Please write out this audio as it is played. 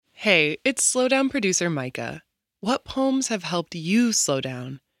Hey, it's Slowdown producer Micah. What poems have helped you slow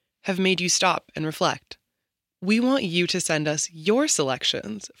down, have made you stop and reflect? We want you to send us your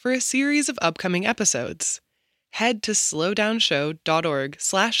selections for a series of upcoming episodes. Head to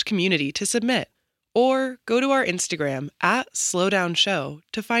slowdownshow.org/community to submit, or go to our Instagram at slowdownshow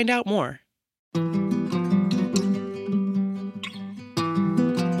to find out more.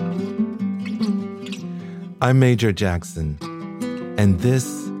 I'm Major Jackson, and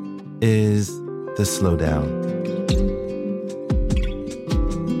this is The Slowdown.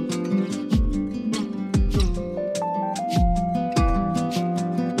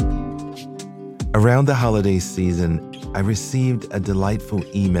 Around the holiday season, I received a delightful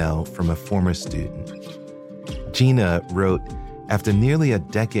email from a former student. Gina wrote, after nearly a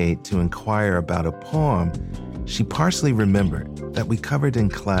decade to inquire about a poem she partially remembered that we covered in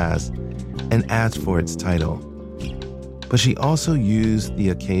class and asked for its title. But she also used the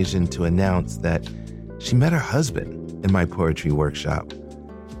occasion to announce that she met her husband in my poetry workshop.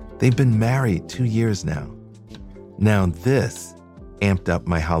 They've been married 2 years now. Now this amped up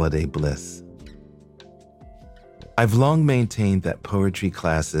my holiday bliss. I've long maintained that poetry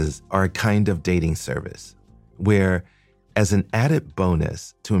classes are a kind of dating service, where, as an added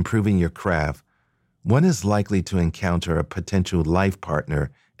bonus to improving your craft, one is likely to encounter a potential life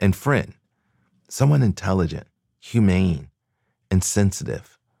partner and friend, someone intelligent, humane, and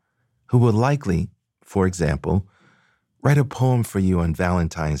sensitive, who will likely, for example, write a poem for you on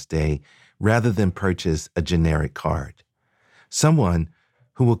Valentine's Day rather than purchase a generic card. Someone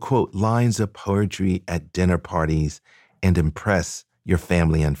who will quote lines of poetry at dinner parties and impress your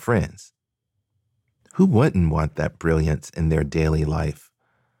family and friends. Who wouldn't want that brilliance in their daily life?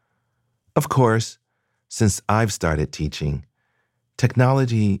 Of course, since I've started teaching,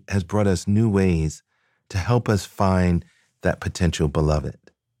 technology has brought us new ways to help us find that potential beloved.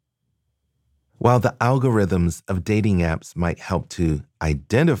 While the algorithms of dating apps might help to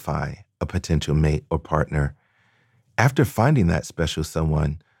identify a potential mate or partner, after finding that special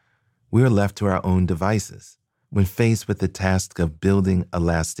someone, we are left to our own devices when faced with the task of building a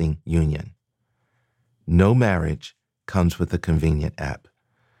lasting union. No marriage comes with a convenient app,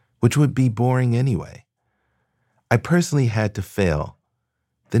 which would be boring anyway. I personally had to fail,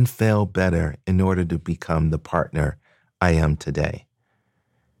 then fail better in order to become the partner I am today.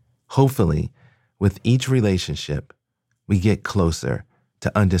 Hopefully, with each relationship, we get closer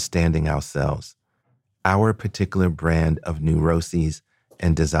to understanding ourselves, our particular brand of neuroses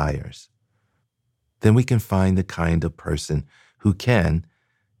and desires. Then we can find the kind of person who can,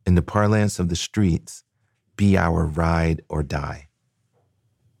 in the parlance of the streets, be our ride or die.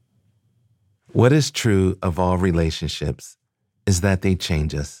 What is true of all relationships is that they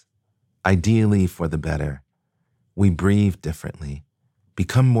change us, ideally for the better. We breathe differently,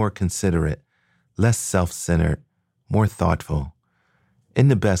 become more considerate, less self-centered, more thoughtful. In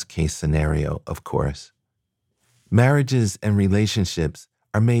the best case scenario, of course. Marriages and relationships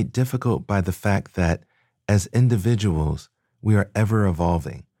are made difficult by the fact that, as individuals, we are ever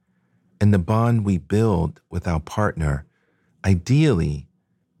evolving, and the bond we build with our partner ideally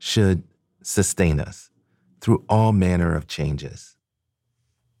should sustain us through all manner of changes.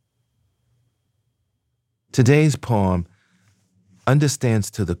 Today's poem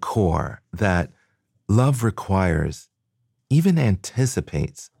understands to the core that love requires, even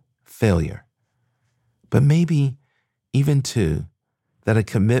anticipates, failure, but maybe even too, that a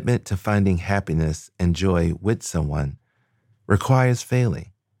commitment to finding happiness and joy with someone requires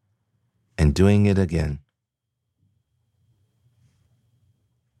failing and doing it again.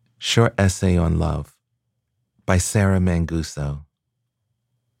 Short Essay on Love by Sarah Manguso.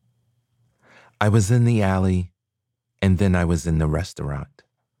 I was in the alley, and then I was in the restaurant.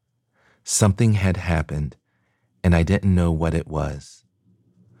 Something had happened, and I didn't know what it was.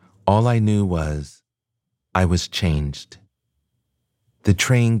 All I knew was I was changed. The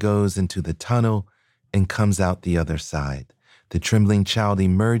train goes into the tunnel and comes out the other side. The trembling child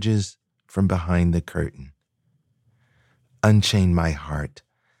emerges from behind the curtain. Unchain my heart,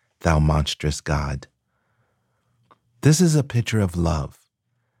 thou monstrous God. This is a picture of love.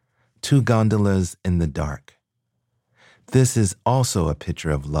 Two gondolas in the dark. This is also a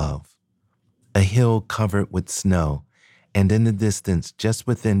picture of love. A hill covered with snow, and in the distance, just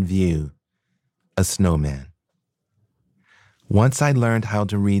within view, a snowman. Once I learned how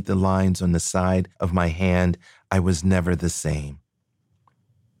to read the lines on the side of my hand, I was never the same.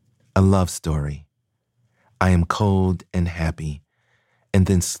 A love story. I am cold and happy, and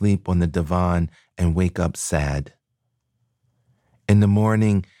then sleep on the divan and wake up sad. In the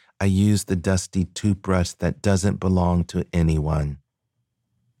morning, I use the dusty toothbrush that doesn't belong to anyone.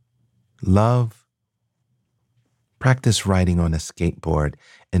 Love. Practice riding on a skateboard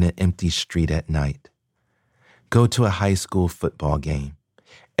in an empty street at night. Go to a high school football game.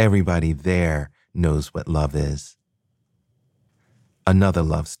 Everybody there knows what love is. Another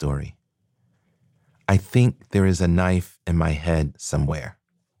love story. I think there is a knife in my head somewhere.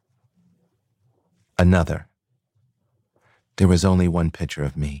 Another. There was only one picture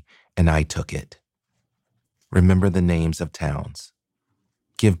of me, and I took it. Remember the names of towns.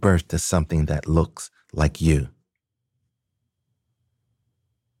 Give birth to something that looks like you.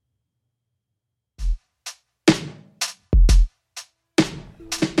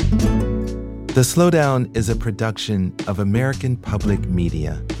 The Slowdown is a production of American Public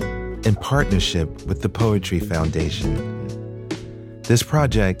Media in partnership with the Poetry Foundation. This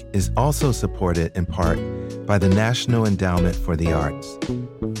project is also supported in part by the National Endowment for the Arts,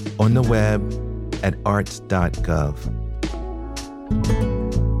 on the web at arts.gov.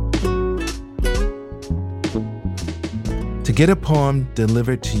 To get a poem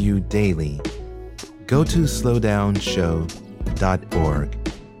delivered to you daily, go to slowdownshow.org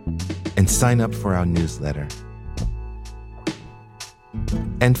and sign up for our newsletter.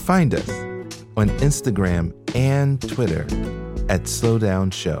 And find us on Instagram and Twitter at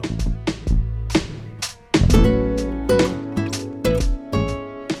Slowdown Show.